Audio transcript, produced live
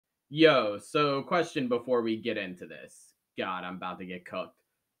Yo, so question before we get into this. God, I'm about to get cooked.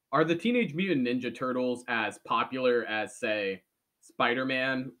 Are the Teenage Mutant Ninja Turtles as popular as, say, Spider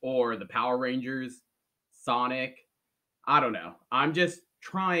Man or the Power Rangers, Sonic? I don't know. I'm just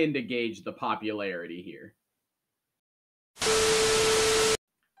trying to gauge the popularity here.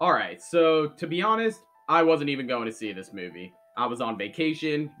 Alright, so to be honest, I wasn't even going to see this movie. I was on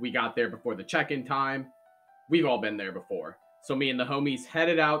vacation, we got there before the check in time. We've all been there before. So me and the homies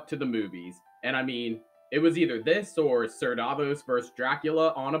headed out to the movies. And I mean, it was either this or Sir Davos vs.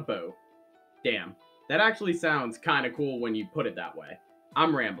 Dracula on a boat. Damn, that actually sounds kinda cool when you put it that way.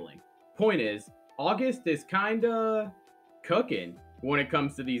 I'm rambling. Point is, August is kinda cooking when it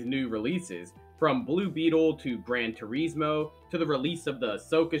comes to these new releases. From Blue Beetle to Gran Turismo to the release of the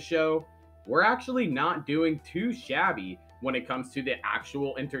Ahsoka show, we're actually not doing too shabby when it comes to the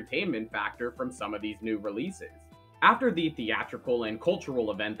actual entertainment factor from some of these new releases. After the theatrical and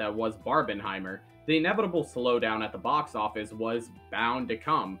cultural event that was Barbenheimer, the inevitable slowdown at the box office was bound to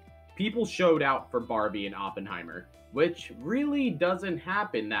come. People showed out for Barbie and Oppenheimer, which really doesn't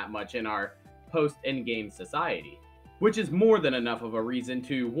happen that much in our post-Endgame society. Which is more than enough of a reason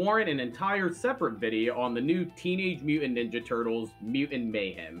to warrant an entire separate video on the new Teenage Mutant Ninja Turtles Mutant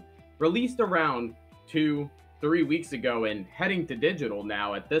Mayhem, released around 2-3 weeks ago and heading to digital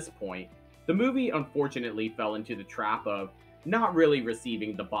now at this point. The movie unfortunately fell into the trap of not really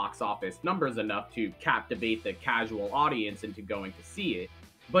receiving the box office numbers enough to captivate the casual audience into going to see it.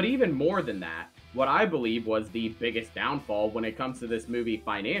 But even more than that, what I believe was the biggest downfall when it comes to this movie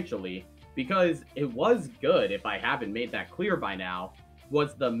financially, because it was good, if I haven't made that clear by now,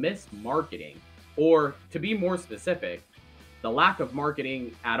 was the missed marketing. Or, to be more specific, the lack of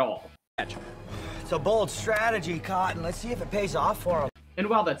marketing at all. It's a bold strategy, Cotton. Let's see if it pays off for him. And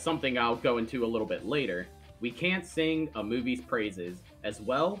while that's something I'll go into a little bit later, we can't sing a movie's praises as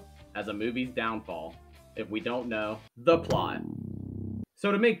well as a movie's downfall if we don't know the plot.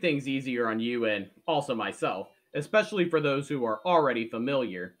 So to make things easier on you and also myself, especially for those who are already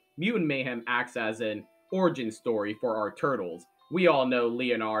familiar, Mutant Mayhem acts as an origin story for our turtles. We all know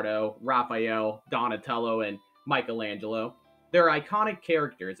Leonardo, Raphael, Donatello, and Michelangelo. They're iconic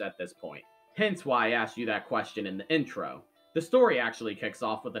characters at this point. Hence why I asked you that question in the intro. The story actually kicks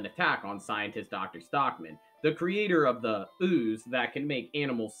off with an attack on scientist Dr. Stockman, the creator of the ooze that can make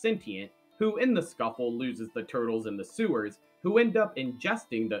animals sentient, who in the scuffle loses the turtles in the sewers, who end up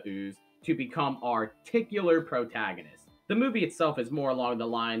ingesting the ooze to become our titular protagonist. The movie itself is more along the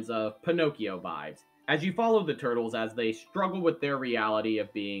lines of Pinocchio vibes, as you follow the turtles as they struggle with their reality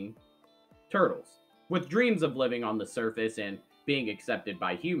of being turtles. With dreams of living on the surface and being accepted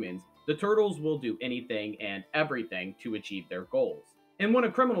by humans, the turtles will do anything and everything to achieve their goals. And when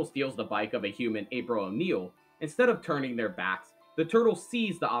a criminal steals the bike of a human April O'Neil, instead of turning their backs, the turtles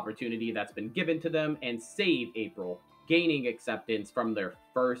seize the opportunity that's been given to them and save April, gaining acceptance from their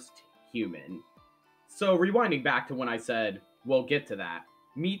first human. So rewinding back to when I said, we'll get to that,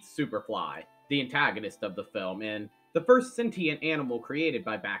 meet Superfly, the antagonist of the film, and the first sentient animal created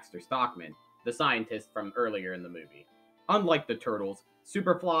by Baxter Stockman, the scientist from earlier in the movie. Unlike the turtles,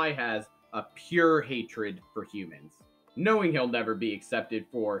 Superfly has a pure hatred for humans. Knowing he'll never be accepted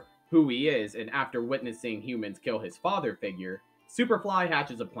for who he is, and after witnessing humans kill his father figure, Superfly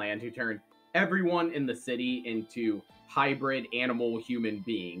hatches a plan to turn everyone in the city into hybrid animal-human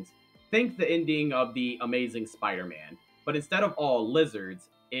beings. Think the ending of The Amazing Spider-Man, but instead of all lizards,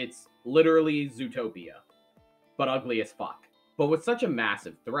 it's literally Zootopia, but ugly as fuck. But with such a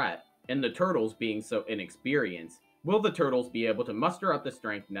massive threat, and the turtles being so inexperienced, will the turtles be able to muster up the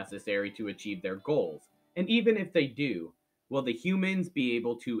strength necessary to achieve their goals? And even if they do, will the humans be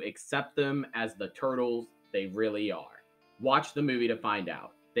able to accept them as the turtles they really are? Watch the movie to find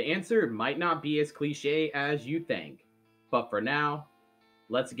out. The answer might not be as cliche as you think, but for now,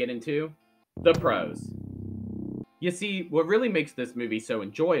 let's get into the pros. You see, what really makes this movie so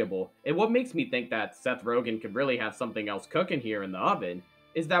enjoyable, and what makes me think that Seth Rogan could really have something else cooking here in the oven,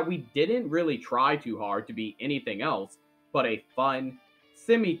 is that we didn't really try too hard to be anything else but a fun,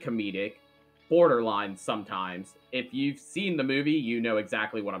 semi-comedic, borderline sometimes, if you've seen the movie, you know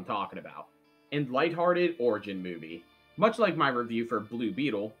exactly what I'm talking about, and lighthearted origin movie. Much like my review for Blue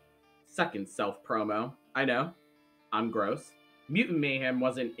Beetle, second self-promo, I know, I'm gross. Mutant Mayhem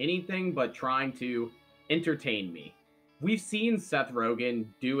wasn't anything but trying to entertain me. We've seen Seth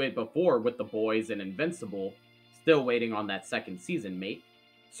Rogan do it before with The Boys and Invincible, still waiting on that second season, mate.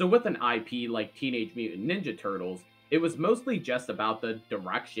 So with an IP like Teenage Mutant Ninja Turtles, it was mostly just about the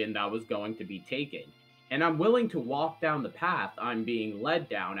direction that was going to be taken, and I'm willing to walk down the path I'm being led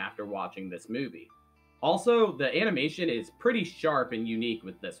down after watching this movie. Also, the animation is pretty sharp and unique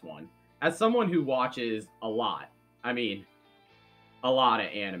with this one. As someone who watches a lot, I mean, a lot of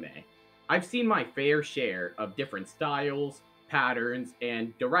anime, I've seen my fair share of different styles, patterns,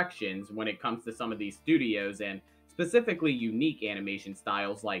 and directions when it comes to some of these studios and specifically unique animation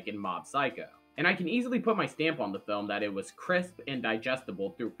styles like in Mob Psycho. And I can easily put my stamp on the film that it was crisp and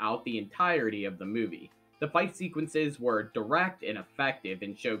digestible throughout the entirety of the movie. The fight sequences were direct and effective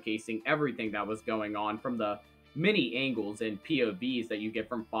in showcasing everything that was going on, from the many angles and POVs that you get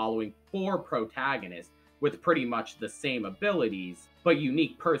from following 4 protagonists with pretty much the same abilities, but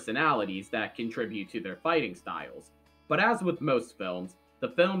unique personalities that contribute to their fighting styles. But as with most films, the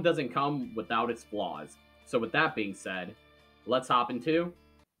film doesn't come without its flaws. So with that being said, let's hop into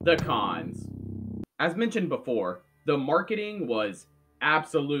the cons. As mentioned before, the marketing was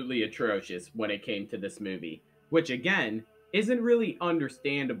absolutely atrocious when it came to this movie, which again, isn't really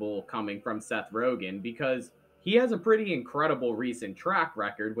understandable coming from Seth Rogan because he has a pretty incredible recent track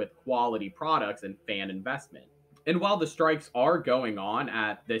record with quality products and fan investment. And while the strikes are going on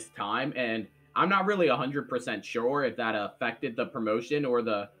at this time, and I'm not really 100% sure if that affected the promotion or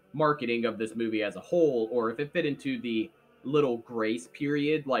the marketing of this movie as a whole, or if it fit into the little grace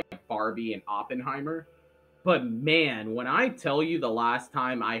period like Barbie and Oppenheimer. But man, when I tell you the last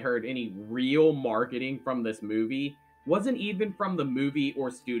time I heard any real marketing from this movie wasn't even from the movie or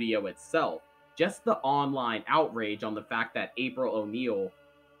studio itself, just the online outrage on the fact that April O'Neil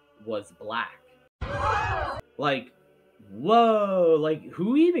was black. Like, whoa, like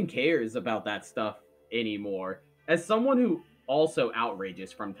who even cares about that stuff anymore? As someone who also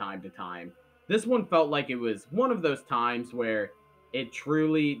outrages from time to time, this one felt like it was one of those times where it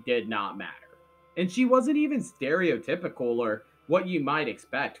truly did not matter. And she wasn't even stereotypical or what you might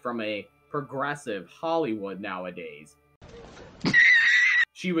expect from a progressive Hollywood nowadays.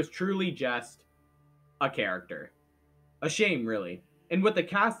 She was truly just a character. A shame, really. And with a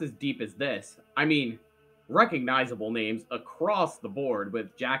cast as deep as this, I mean, recognizable names across the board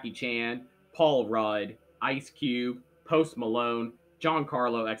with Jackie Chan, Paul Rudd, Ice Cube, Post Malone,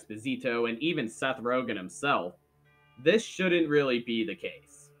 Giancarlo Esposito, and even Seth Rogen himself, this shouldn't really be the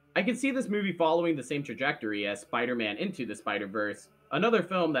case. I can see this movie following the same trajectory as Spider-Man Into the Spider-Verse, another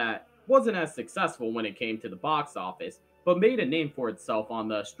film that wasn't as successful when it came to the box office, but made a name for itself on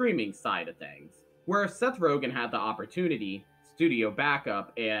the streaming side of things. Where if Seth Rogen had the opportunity, studio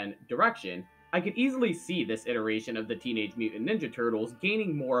backup, and direction, I could easily see this iteration of the Teenage Mutant Ninja Turtles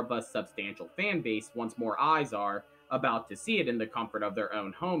gaining more of a substantial fan base once more eyes are about to see it in the comfort of their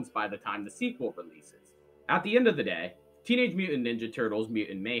own homes by the time the sequel releases. At the end of the day, Teenage Mutant Ninja Turtles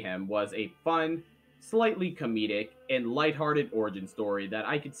Mutant Mayhem was a fun, slightly comedic, and lighthearted origin story that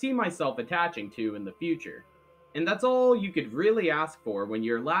I could see myself attaching to in the future. And that's all you could really ask for when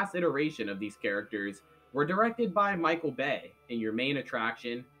your last iteration of these characters were directed by Michael Bay and your main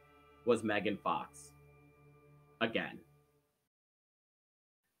attraction was Megan Fox. Again.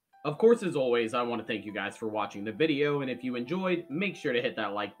 Of course, as always, I want to thank you guys for watching the video, and if you enjoyed, make sure to hit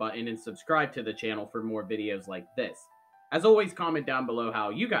that like button and subscribe to the channel for more videos like this. As always, comment down below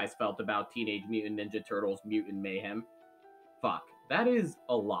how you guys felt about Teenage Mutant Ninja Turtles Mutant Mayhem. Fuck, that is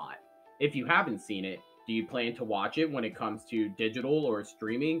a lot. If you haven't seen it, do you plan to watch it when it comes to digital or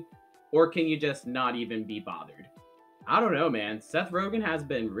streaming? Or can you just not even be bothered? I don't know, man. Seth Rogen has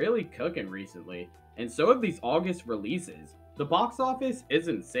been really cooking recently, and so have these August releases. The box office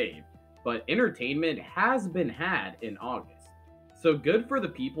isn't safe, but entertainment has been had in August. So good for the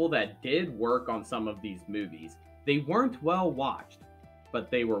people that did work on some of these movies. They weren't well watched,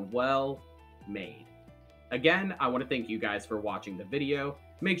 but they were well made. Again, I want to thank you guys for watching the video.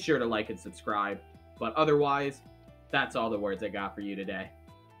 Make sure to like and subscribe. But otherwise, that's all the words I got for you today.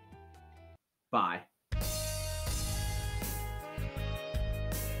 Bye.